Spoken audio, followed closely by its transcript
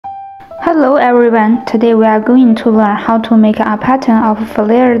Hello everyone, today we are going to learn how to make a pattern of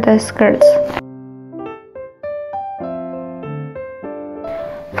flared skirts.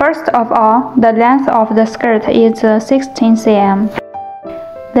 First of all, the length of the skirt is 16 cm.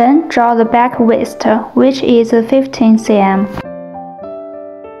 Then draw the back waist, which is 15 cm.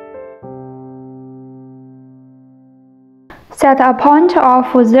 Set a point of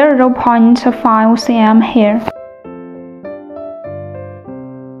 0.5 cm here.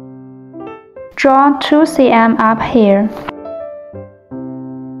 Draw 2 cm up here.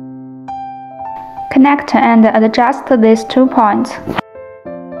 Connect and adjust these 2 points.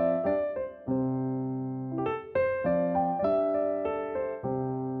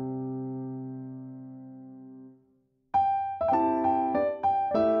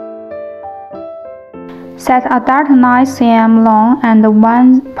 Set a dart 9 cm long and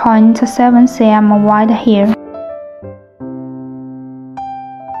 1.7 cm wide here.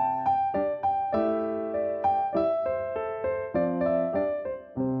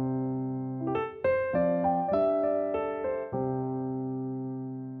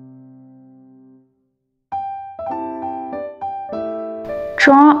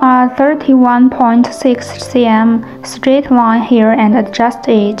 Draw a 31.6 cm straight line here and adjust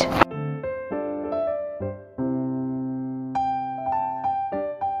it.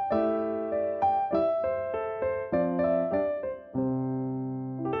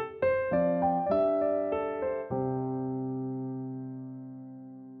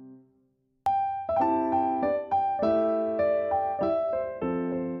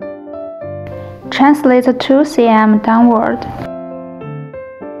 Translate 2 cm downward.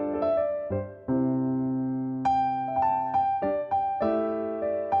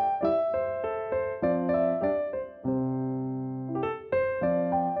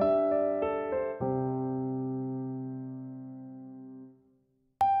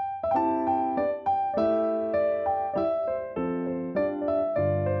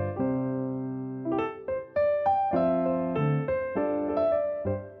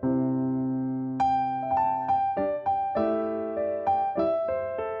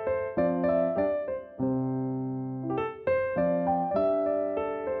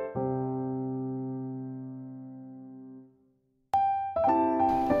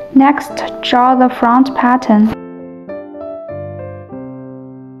 Next, draw the front pattern.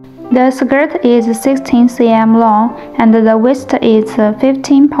 The skirt is 16 cm long and the waist is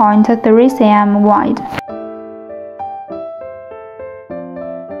 15.3 cm wide.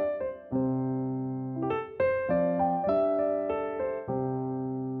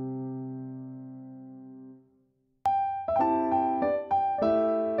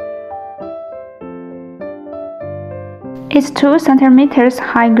 It's 2 cm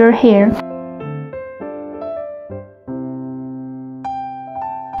higher here.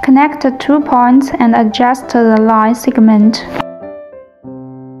 Connect 2 points and adjust the line segment.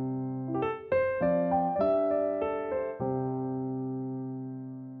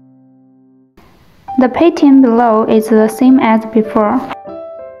 The pattern below is the same as before.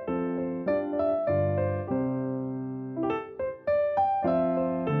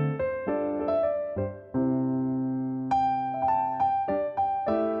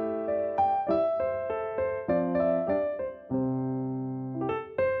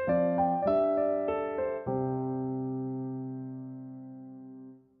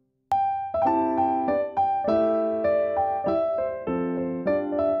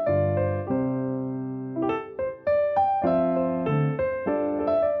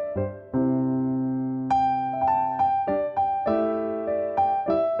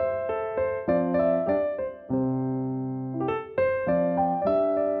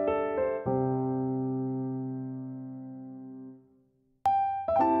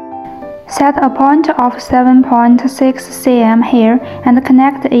 Set a point of 7.6 cm here and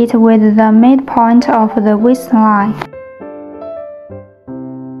connect it with the midpoint of the waistline.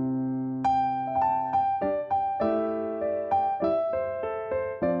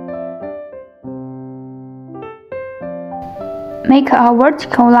 Make a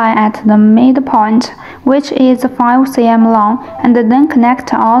vertical line at the midpoint, which is 5 cm long, and then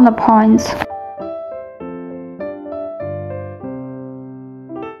connect all the points.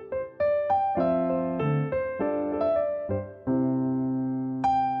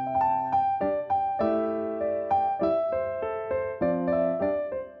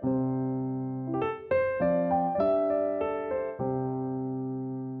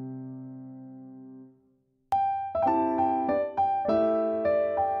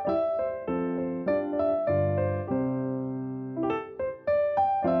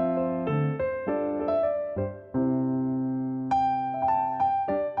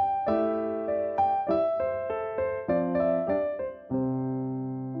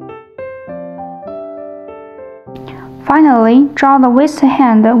 Finally, draw the waist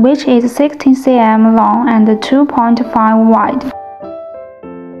hand, which is 16 cm long and 2.5 wide.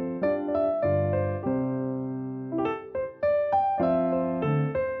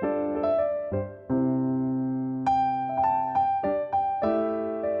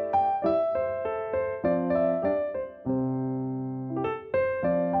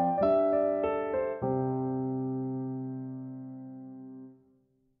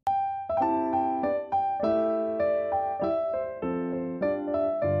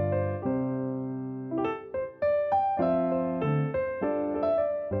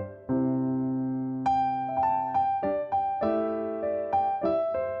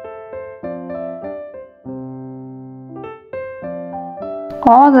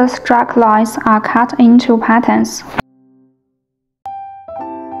 All the strike lines are cut into patterns.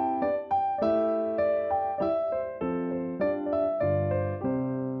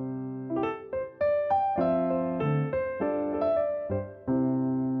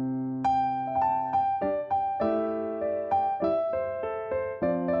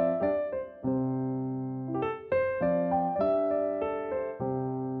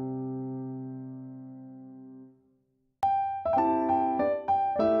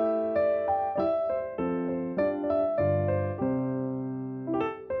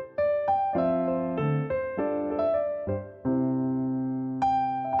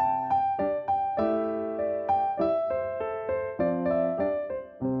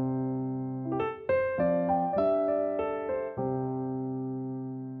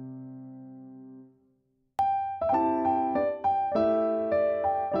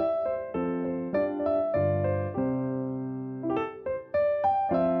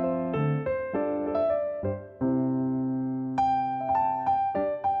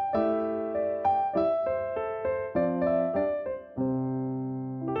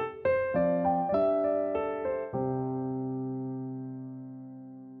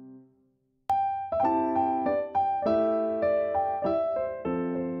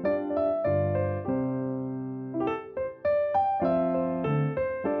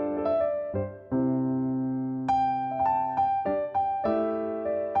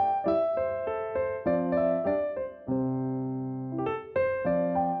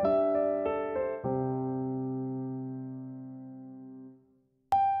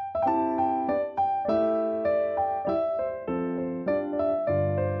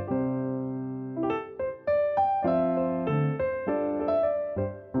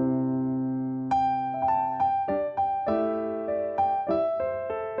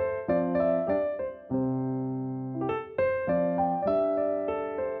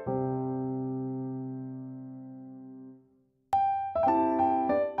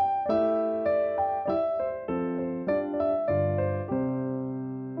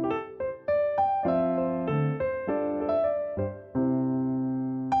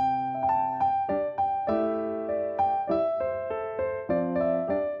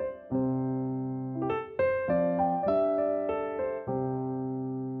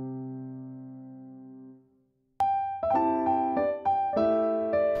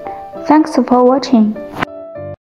 Thanks for watching.